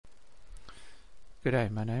Good day,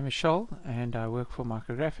 my name is Shoal and I work for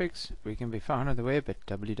Micrographics. We can be found on the web at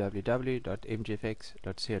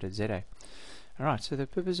www.mgfx.co.za. Alright, so the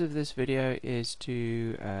purpose of this video is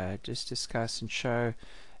to just discuss and show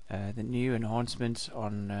the new enhancements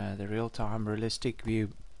on the real-time realistic view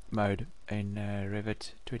mode in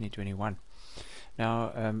Revit 2021.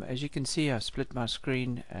 Now, as you can see, I've split my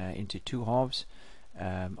screen into two halves.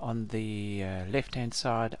 On the left-hand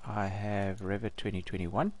side, I have Revit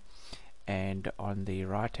 2021. And on the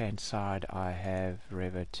right hand side I have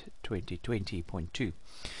Revit 2020.2.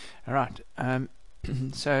 Alright,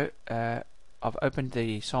 so I've opened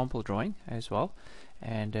the sample drawing as well,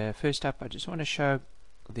 and first up I just want to show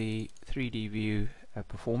the 3D view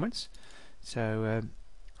performance. So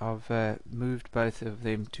I've moved both of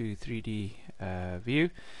them to 3D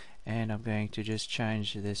view, and I'm going to just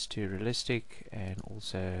change this to realistic and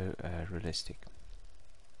also realistic.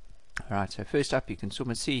 Alright, so first up you can sort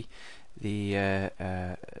of see the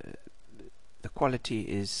quality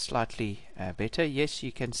is slightly better. Yes,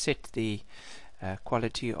 you can set the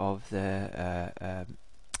quality of the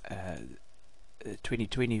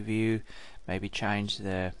 2020 view, maybe change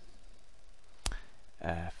the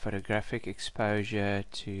photographic exposure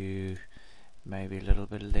to maybe a little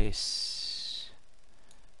bit less.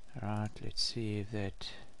 Alright, let's see if that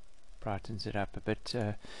brightens it up a bit,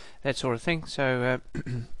 that sort of thing. So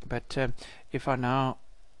but if I now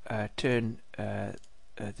turn the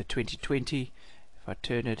 2020, if I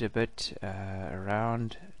turn it a bit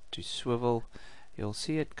around to swivel, you'll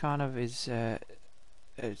see it kind of is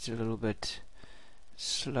it's a little bit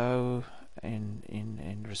slow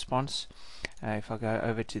in response. If I go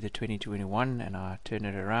over to the 2021 and I turn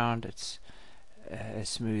it around, it's as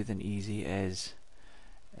smooth and easy as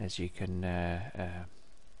you can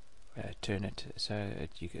turn it, so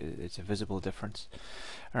it's a visible difference.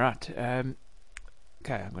 Alright, okay,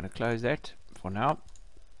 I'm going to close that for now.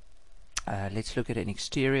 Let's look at an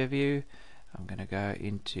exterior view. I'm going to go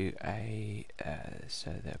into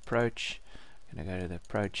so the approach. I'm going to go to the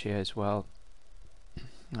approach here as well.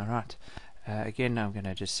 Alright, again I'm going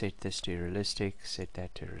to just set this to realistic, set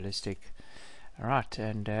that to realistic. Alright,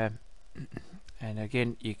 and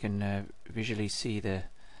again you can visually see the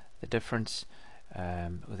difference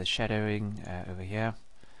with the shadowing over here.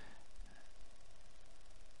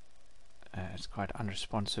 It's quite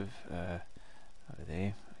unresponsive over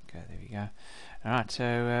there. Okay, there we go. Alright,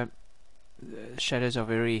 so the shadows are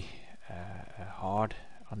very hard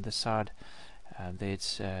on this side. There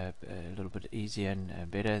it's a little bit easier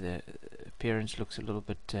and better. The appearance looks a little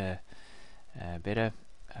bit better.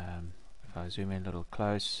 If I zoom in a little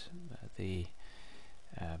close, the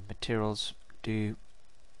materials do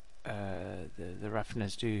the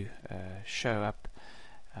roughness do show up,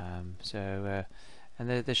 so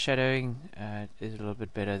and the shadowing is a little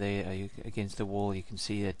bit better there. Against the wall you can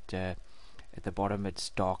see that at the bottom it's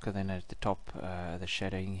darker than at the top. The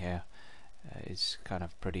shadowing here is kind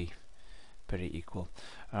of pretty equal.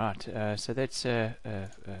 Alright, so that's a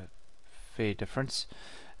fair difference.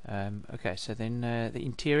 Okay, so then the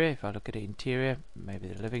interior, if I look at the interior, maybe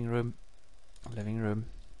the living room,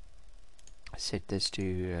 set this to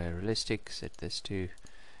realistic, set this to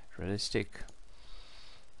realistic.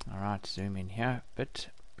 Alright, zoom in here a bit.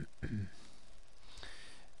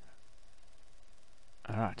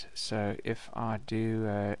 Alright, so if I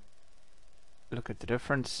do look at the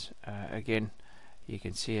difference, again you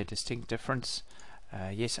can see a distinct difference.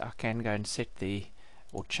 Yes, I can go and set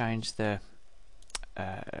or change the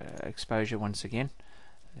exposure once again.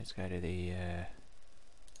 Let's go to the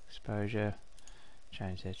exposure,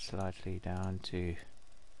 change that slightly down to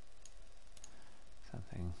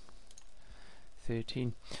something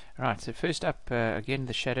 13. Alright, so first up, again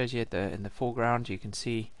the shadows here in the foreground you can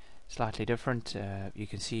see slightly different. You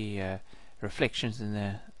can see reflections in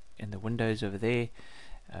the windows over there.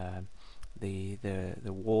 The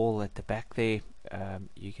wall at the back there,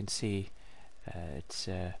 you can see there's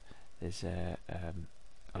a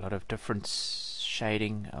lot of different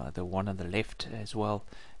shading. The one on the left as well,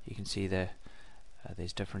 you can see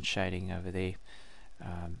there's different shading over there.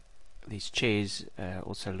 These chairs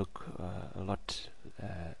also look a lot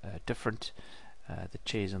different. The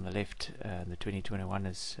chairs on the left, the 2021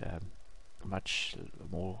 is much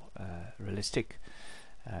more realistic,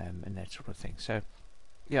 and that sort of thing. So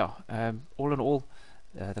yeah, all in all,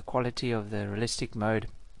 the quality of the realistic mode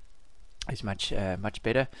is much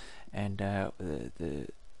better, and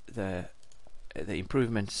the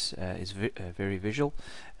improvements is very visual,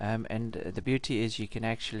 and the beauty is you can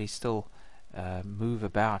actually still move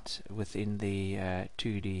about within the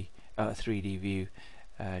 3D view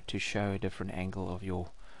to show a different angle of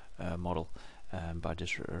your model. by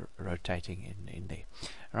just rotating in there.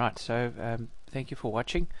 Alright, so thank you for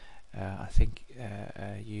watching. I think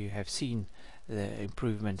you have seen the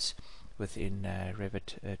improvements within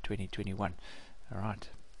Revit 2021. Alright,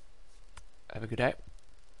 have a good day.